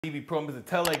To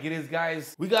tell like it is,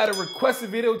 guys. We got a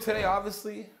requested video today,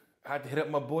 obviously. I had to hit up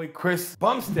my boy Chris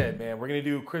Bumstead, man. We're gonna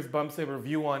do Chris Bumstead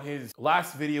review on his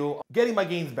last video, getting my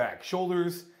gains back,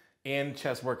 shoulders and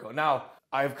chest workout. Now,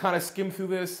 I've kind of skimmed through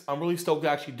this. I'm really stoked to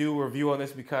actually do a review on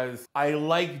this because I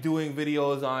like doing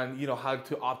videos on, how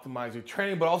to optimize your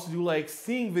training, but also do like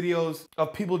seeing videos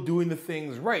of people doing the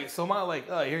things right. So I'm not like,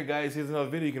 oh, here guys, here's another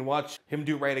video. You can watch him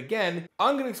do it right again.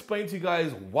 I'm gonna explain to you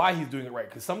guys why he's doing it right.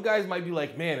 Because some guys might be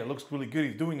like, man, it looks really good,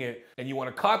 he's doing it. And you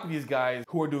wanna copy these guys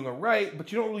who are doing it right,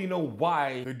 but you don't really know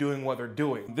why they're doing what they're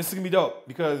doing. This is gonna be dope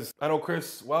because I know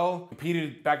Chris well,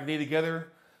 competed back in the day together.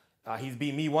 He's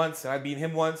beat me once, and I beat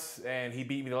him once, and he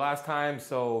beat me the last time,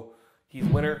 so he's a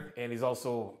winner, and he's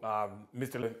also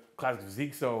Mr. Classic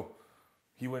Physique, so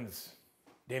he wins.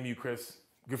 Damn you, Chris.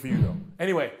 Good for you, though.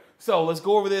 Anyway, so let's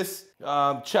go over this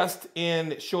chest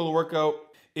and shoulder workout.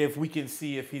 If we can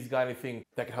see if he's got anything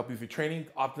that can help you with your training,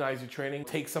 optimize your training,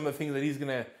 take some of the things that he's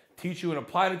gonna teach you and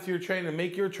apply it to your training and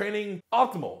make your training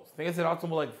optimal. I think I said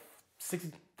optimal like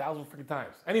 60,000 freaking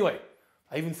times. Anyway,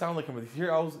 I even sound like him.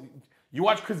 Here I was. You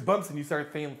watch Chris Bumps and you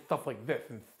start saying stuff like this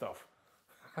and stuff.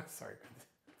 Sorry,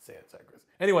 say it, sorry, Chris.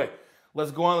 Anyway,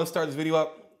 let's go on. Let's start this video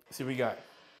up. See what we got.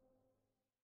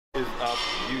 Is up,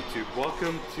 YouTube.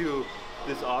 Welcome to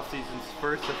this off-season's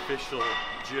first official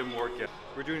gym workout.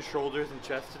 We're doing shoulders and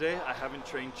chest today. I haven't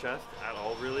trained chest at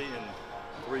all really in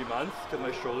 3 months because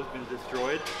my shoulder's been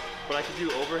destroyed. But I can do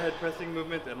overhead pressing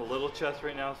movements and a little chest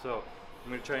right now, so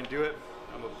I'm gonna try and do it.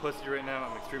 I'm a pussy right now.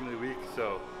 I'm extremely weak,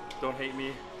 so don't hate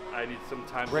me. I need some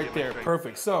time to right there,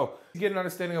 perfect. So get an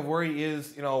understanding of where he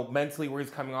is, mentally, where he's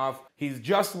coming off. He's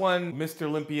just won Mr.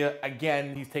 Olympia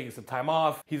again. He's taking some time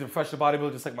off. He's a professional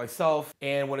bodybuilder just like myself.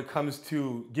 And when it comes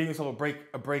to giving himself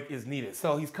a break is needed.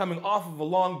 So he's coming off of a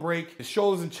long break. His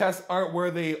shoulders and chest aren't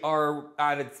where they are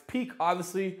at its peak,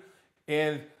 obviously.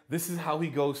 And this is how he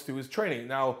goes through his training.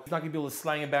 Now, he's not gonna be able to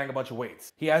slang and bang a bunch of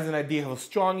weights. He has an idea of how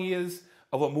strong he is,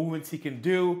 of what movements he can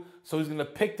do. So he's gonna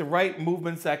pick the right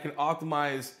movements that can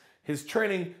optimize his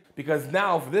training, because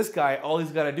now for this guy, all he's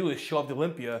got to do is show up to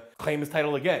Olympia, claim his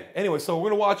title again. Anyway, so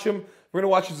we're going to watch him. We're going to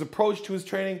watch his approach to his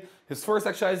training. His first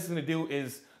exercise he's going to do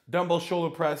is dumbbell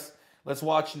shoulder press. Let's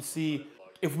watch and see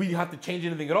if we have to change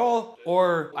anything at all,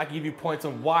 or I can give you points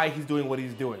on why he's doing what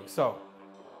he's doing. So,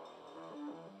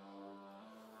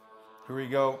 here we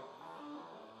go.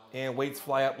 And weights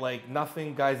fly up like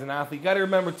nothing. Guy's an athlete. You got to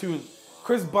remember too,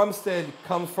 Chris Bumstead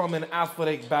comes from an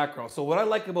athletic background. So what I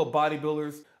like about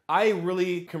bodybuilders, I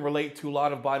really can relate to a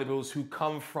lot of bodybuilders who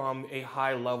come from a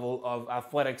high level of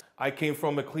athletics. I came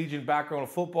from a collegiate background of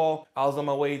football. I was on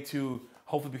my way to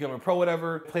hopefully become a pro,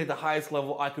 whatever. Played the highest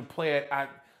level I could play at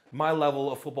my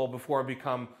level of football before I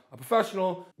become a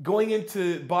professional. Going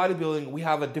into bodybuilding, we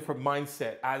have a different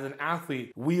mindset. As an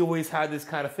athlete, we always had this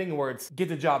kind of thing where it's get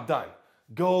the job done.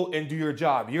 Go and do your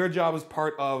job. Your job is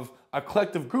part of a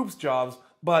collective group's jobs,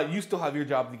 but you still have your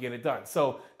job to get it done.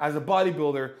 So as a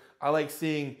bodybuilder, I like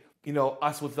seeing,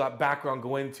 us with that background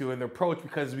go into and their approach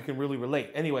because we can really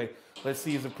relate. Anyway, let's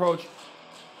see his approach.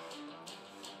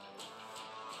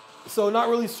 So not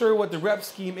really sure what the rep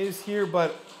scheme is here,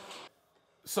 but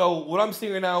so what I'm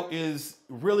seeing right now is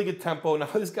really good tempo. Now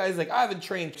this guy's like, I haven't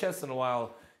trained chest in a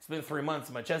while. It's been 3 months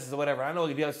and my chest is whatever. I know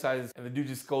the exercises, and the dude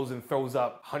just goes and throws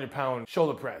up 100-pound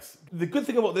shoulder press. The good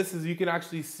thing about this is you can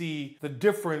actually see the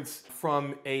difference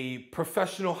from a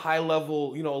professional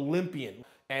high-level, Olympian.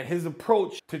 And his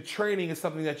approach to training is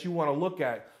something that you want to look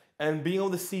at. And being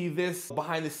able to see this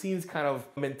behind the scenes kind of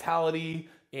mentality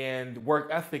and work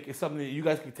ethic is something that you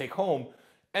guys can take home.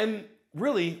 And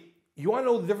really, you want to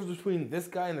know the difference between this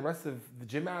guy and the rest of the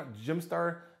gym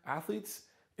star athletes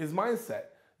is mindset.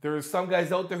 There are some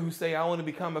guys out there who say, I want to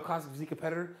become a classic physique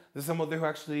competitor. There's some out there who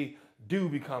actually do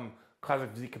become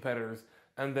classic physique competitors,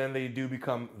 and then they do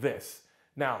become this.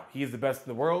 Now, he is the best in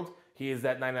the world. He is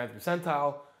that 99th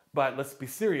percentile, but let's be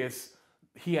serious.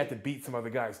 He had to beat some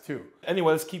other guys too.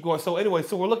 Anyway, let's keep going. So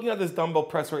we're looking at this dumbbell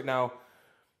press right now.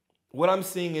 What I'm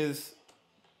seeing is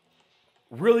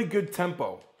really good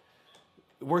tempo.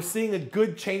 We're seeing a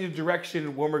good change of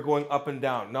direction when we're going up and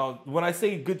down. Now, when I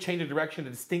say good change of direction, a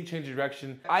distinct change of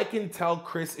direction, I can tell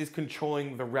Chris is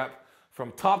controlling the rep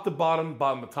from top to bottom,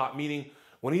 bottom to top, meaning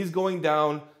when he's going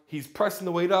down, he's pressing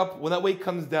the weight up. When that weight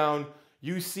comes down,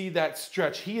 you see that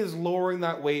stretch. He is lowering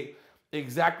that weight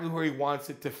exactly where he wants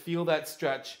it, to feel that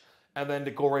stretch and then to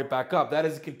go right back up. That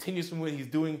is a continuous movement he's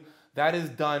doing. That is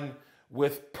done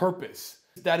with purpose.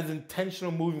 That is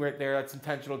intentional moving right there. That's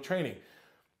intentional training.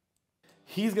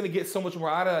 He's gonna get so much more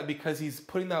out of that because he's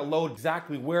putting that load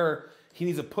exactly where he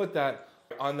needs to put that,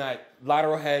 on that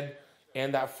lateral head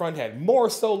and that front head. More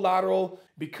so lateral,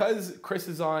 because Chris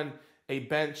is on a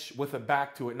bench with a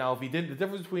back to it. Now, if he did, the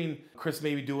difference between Chris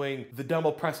maybe doing the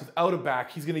dumbbell press without a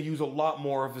back, he's gonna use a lot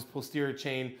more of his posterior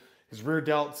chain, his rear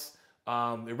delts,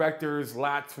 erectors,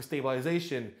 lats for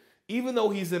stabilization. Even though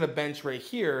he's in a bench right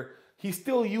here, he's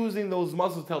still using those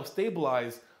muscles to help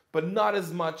stabilize, but not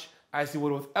as much as he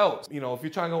would without. You know, if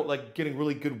you're trying to like getting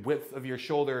really good width of your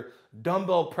shoulder,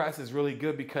 dumbbell press is really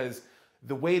good because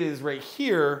the weight is right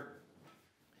here.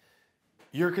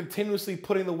 You're continuously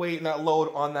putting the weight and that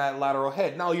load on that lateral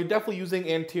head. Now, you're definitely using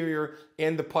anterior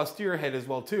and the posterior head as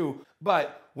well too,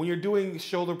 but when you're doing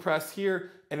shoulder press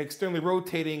here and externally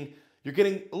rotating, you're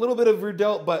getting a little bit of rear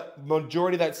delt, but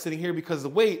majority of that's sitting here because the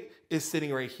weight is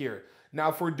sitting right here. Now,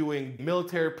 if we're doing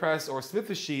military press or Smith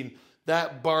machine,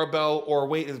 that barbell or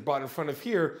weight is brought in front of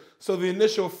here. So the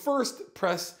initial first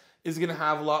press is gonna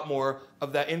have a lot more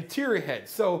of that interior head.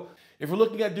 So if we're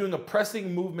looking at doing a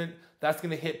pressing movement, that's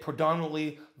gonna hit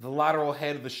predominantly the lateral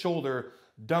head of the shoulder.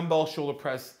 Dumbbell shoulder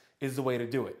press is the way to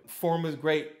do it. Form is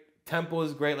great, tempo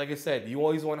is great. Like I said, you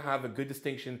always wanna have a good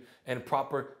distinction and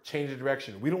proper change of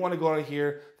direction. We don't wanna go on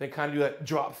here, then kind of do that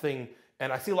drop thing.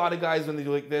 And I see a lot of guys when they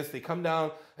do like this, they come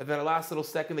down and then the last little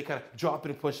second, they kind of drop it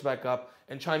and push back up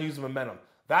and try and use the momentum.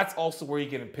 That's also where you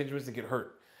get impingements and get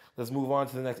hurt. Let's move on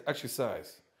to the next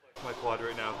exercise. My quad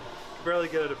right now, barely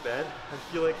get out of bed. I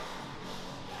feel like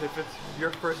if it's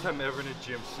your first time ever in a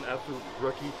gym, just an absolute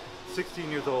rookie, 16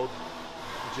 years old,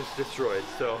 just destroyed.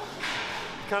 So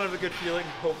kind of a good feeling.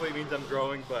 Hopefully it means I'm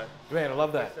growing, but man, I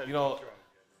love that. You know,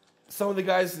 some of the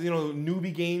guys, you know,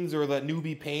 newbie gains or that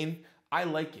newbie pain, I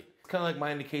like it. It's kind of like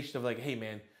my indication of like, hey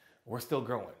man, we're still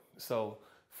growing. So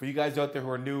for you guys out there who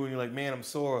are new and you're like, man, I'm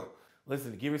sore.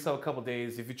 Listen, give yourself a couple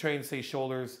days. If you train, say,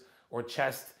 shoulders or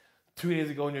chest 2 days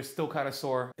ago and you're still kind of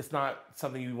sore, it's not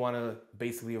something you want to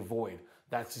basically avoid.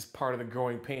 That's just part of the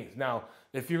growing pains. Now,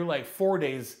 if you're like 4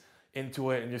 days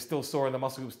into it and you're still sore and the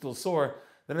muscle group's still sore,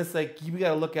 then it's like you got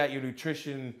to look at your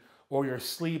nutrition or your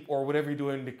sleep or whatever you're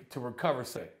doing to recover.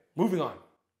 So, moving on.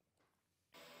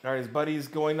 All right, his buddy's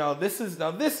going now. This is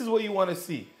what you want to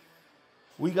see.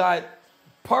 We got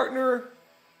partner.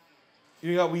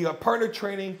 We got partner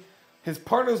training. His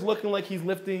partner's looking like he's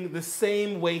lifting the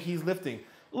same way he's lifting.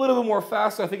 A little bit more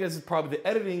faster. I think this is probably the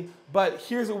editing, but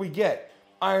here's what we get.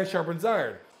 Iron sharpens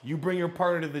iron. You bring your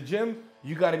partner to the gym,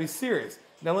 you gotta be serious.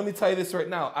 Now let me tell you this right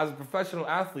now. As a professional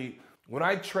athlete, when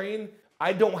I train,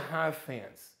 I don't have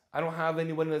fans. I don't have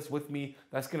anyone that's with me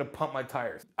that's gonna pump my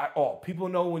tires at all. People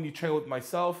know when you train with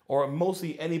myself or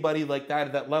mostly anybody like that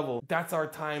at that level, that's our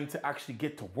time to actually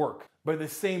get to work. But at the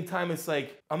same time, it's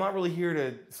like, I'm not really here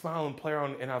to smile and play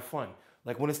around and have fun.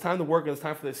 Like when it's time to work and it's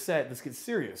time for this set, let's get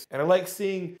serious. And I like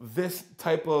seeing this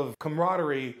type of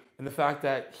camaraderie and the fact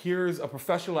that here's a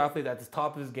professional athlete at the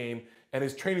top of his game and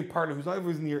his training partner who's not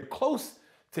even near close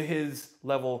to his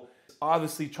level,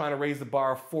 obviously trying to raise the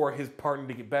bar for his partner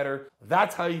to get better.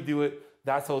 That's how you do it.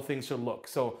 That's how things should look.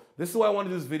 So this is why I want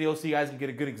to do this video so you guys can get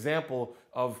a good example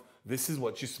of this is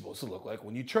what you're supposed to look like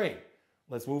when you train.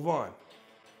 Let's move on.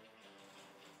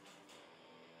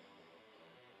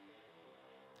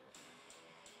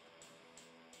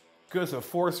 Good, so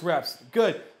force reps.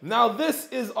 Good. Now this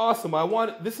is awesome.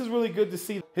 This is really good to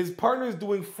see. His partner is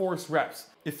doing force reps.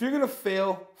 If you're gonna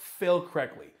fail, fail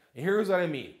correctly. And here's what I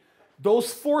mean.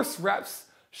 Those force reps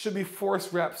should be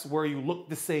force reps where you look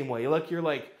the same way. Like you're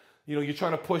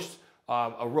trying to push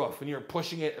a roof and you're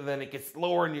pushing it and then it gets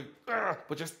lower and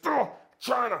but you're still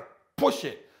trying to push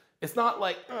it. It's not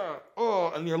like,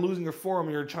 and you're losing your form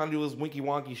and you're trying to do this winky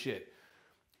wonky shit.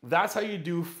 That's how you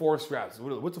do force reps.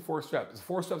 What's a force rep? A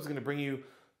force rep is going to bring you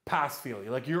past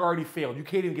failure. Like you're already failed. You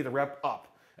can't even get the rep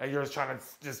up. And you're just trying to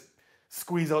just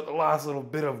squeeze out the last little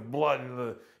bit of blood.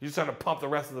 You're just trying to pump the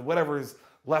rest of the whatever is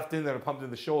left in there to pump in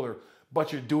the shoulder.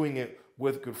 But you're doing it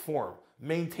with good form.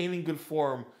 Maintaining good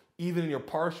form, even in your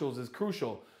partials, is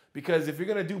crucial. Because if you're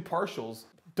going to do partials,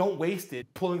 don't waste it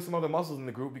pulling some other muscles in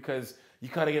the group because you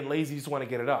kind of get lazy. You just want to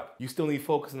get it up. You still need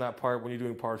focus on that part when you're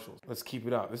doing partials. Let's keep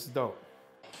it up. This is dope.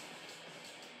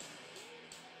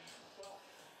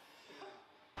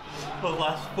 The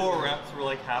last 4 reps were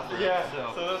like half reps.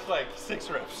 Yeah, so that's like 6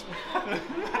 reps.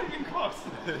 Not even close.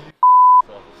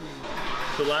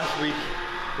 So last week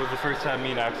was the first time me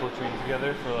and Axel trained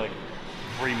together for like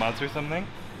 3 months or something.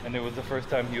 And it was the first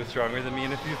time he was stronger than me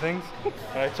in a few things.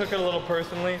 And I took it a little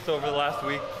personally, so over the last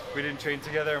week, we didn't train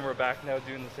together and we're back now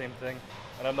doing the same thing.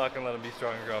 And I'm not gonna let him be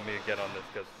stronger on me again on this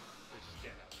because we just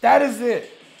can't happen. That is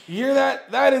it. You hear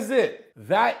that? That is it.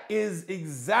 That is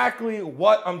exactly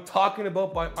what I'm talking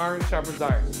about by iron sharpens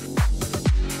iron.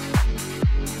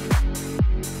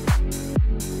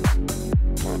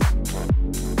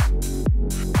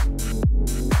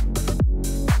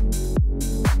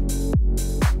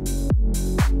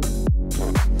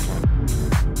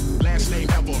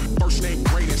 First name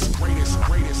greatest, greatest,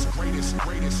 greatest, greatest,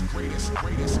 greatest, greatest,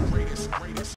 greatest, greatest, greatest.